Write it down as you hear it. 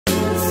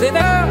sit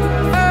up,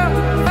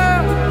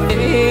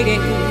 hey.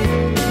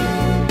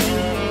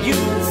 You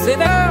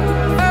sit up,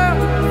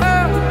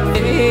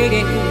 hey.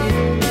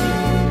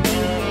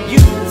 You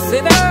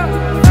sit up,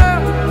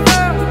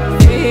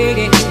 hey.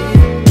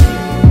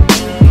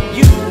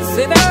 You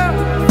sit up,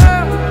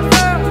 hey.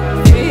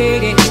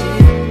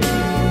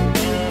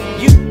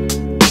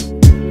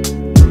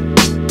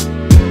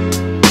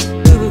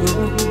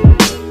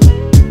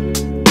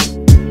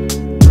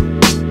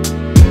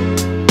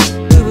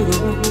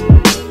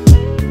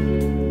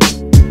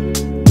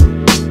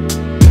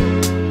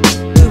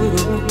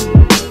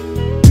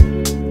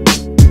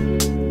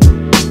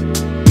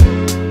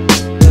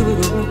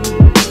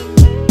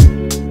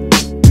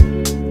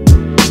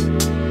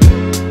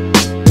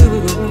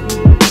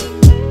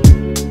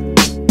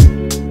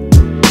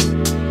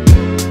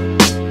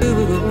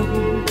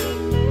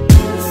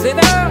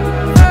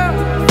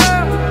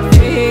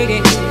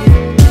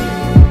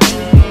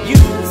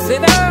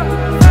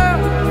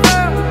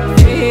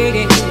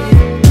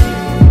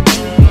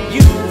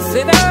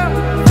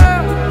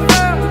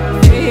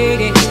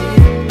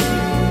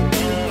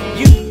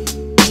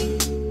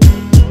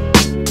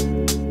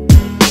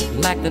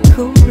 Like the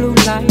cool blue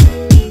light,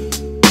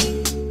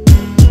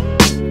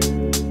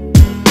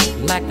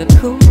 like the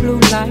cool blue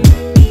light,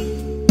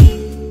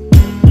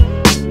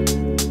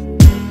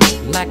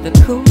 like the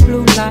cool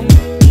blue light,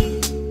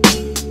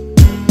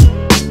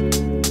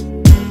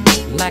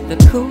 like the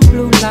cool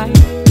blue light,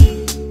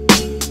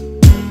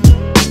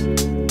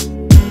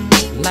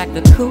 like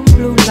the cool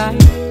blue light,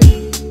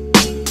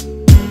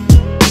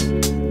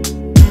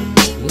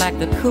 like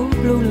the cool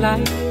blue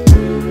light.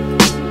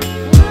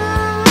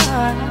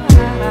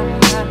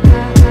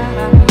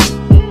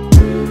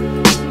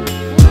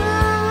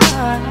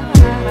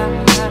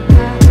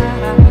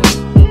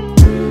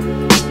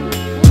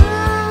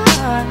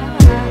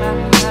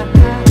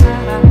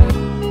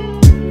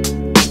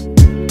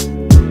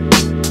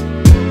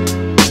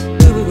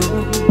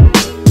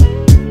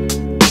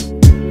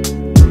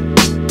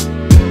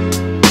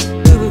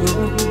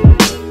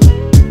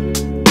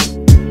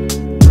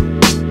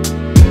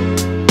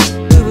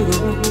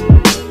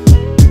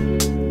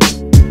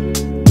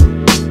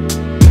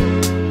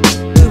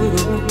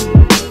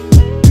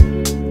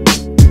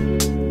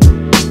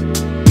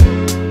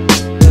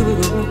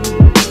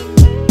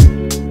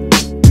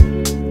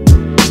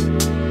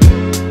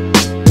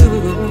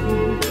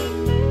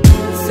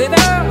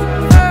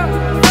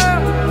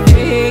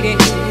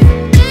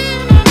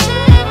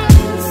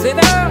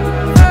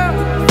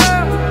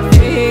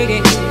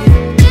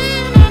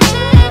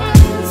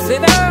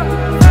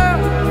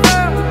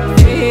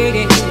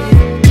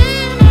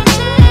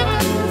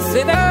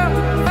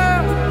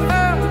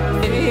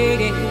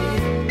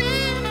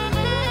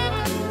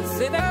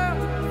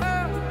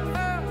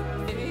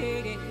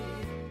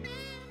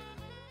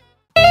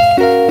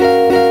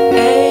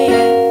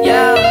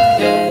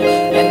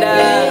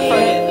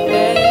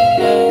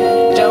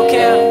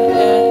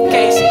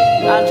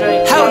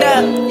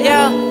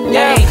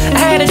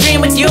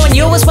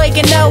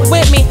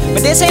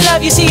 This ain't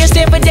love, you see it's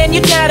different than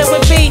you thought it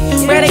would be.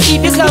 Rather keep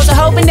you closer,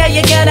 hoping that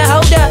you're gonna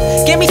hold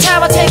up. Give me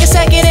time, I'll take a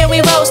second and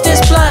we roast this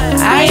blunt.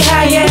 I ain't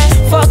high yet,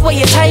 fuck what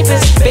your type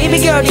is.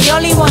 Baby girl, the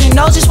only one who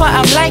knows just why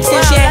I'm like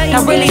this, yeah.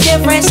 I'm really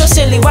different, so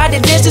silly, why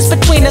the distance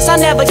between us, I'll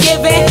never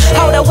give in.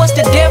 Hold up, what's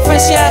the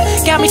difference, yeah?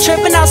 Got me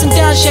tripping on some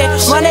dumb shit.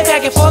 Running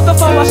back and forth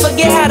before I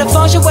forget how to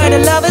function. Where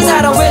the love is,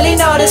 I don't really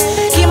notice.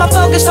 Keep my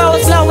focus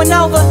forward, flowing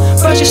over.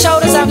 Brush your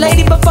shoulders off,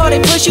 lady, before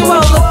they push you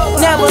over.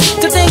 Never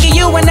to think of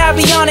you when I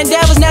be on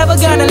endeavors. Never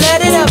gonna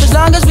let it up as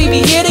long as we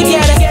be here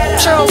together.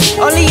 True,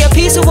 only a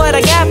piece of what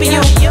I got for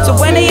you. So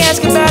when they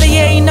ask about it,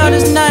 yeah, you know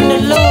there's nothing to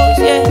lose,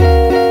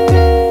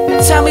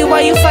 yeah. Tell me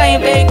why you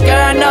fighting, big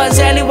girl, I know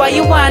exactly why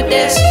you want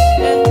this.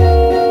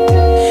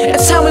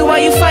 Tell me why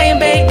you fighting,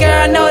 baby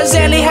girl, I know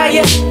exactly how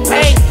you,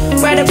 hey.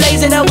 Rather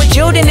blaze it up with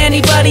you than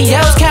anybody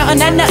else.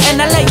 Counting on nothing,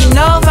 I let you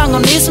know if I'm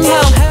gon' need some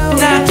help.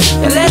 Nah,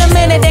 a little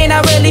minute, they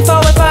not really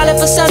forward. Falling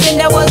for something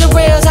that wasn't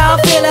real, how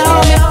I'm feeling,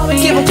 homie.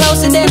 Keep them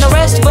closer than the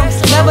rest of them.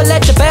 Never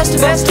let the best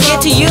of them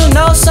get to you,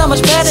 know so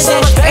much better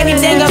than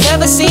anything I've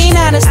ever seen,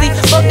 honestly.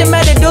 Fuck them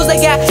other dudes,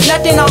 they got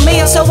nothing on me.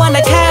 I'm so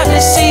unaccountable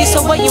to see,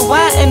 so what you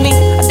want in me?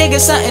 I think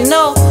it's something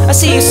new. I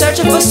see you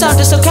searching for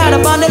something, so caught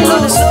up on the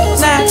loose.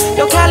 Nah,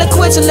 don't call it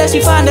quits unless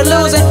you find the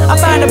losing. I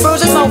find the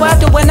bruises more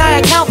after when I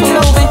account for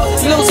moving.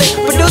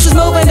 Losing, producers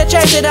moving the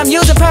tracks that I'm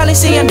using. Probably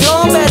see I'm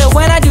doing better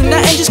when I do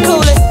nothing, just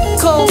cool it.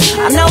 Cool,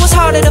 I know it's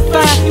harder to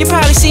find. You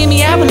probably see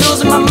me, I've been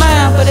losing my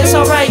mind, but it's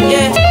alright,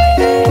 yeah.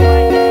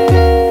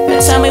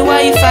 Tell me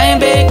why you fighting,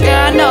 big girl,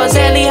 I know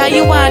exactly how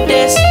you want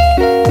this.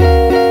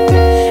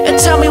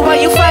 Tell me why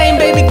you fighting,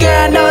 baby girl,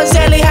 I know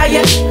exactly how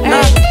you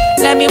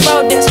let me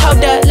roll this, hold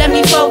up, let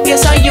me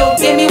focus on you.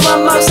 Give me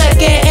one more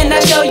second and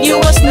I'll show you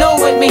what's new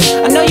with me.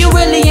 I know you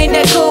really ain't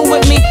that cool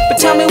with me, but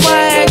tell me why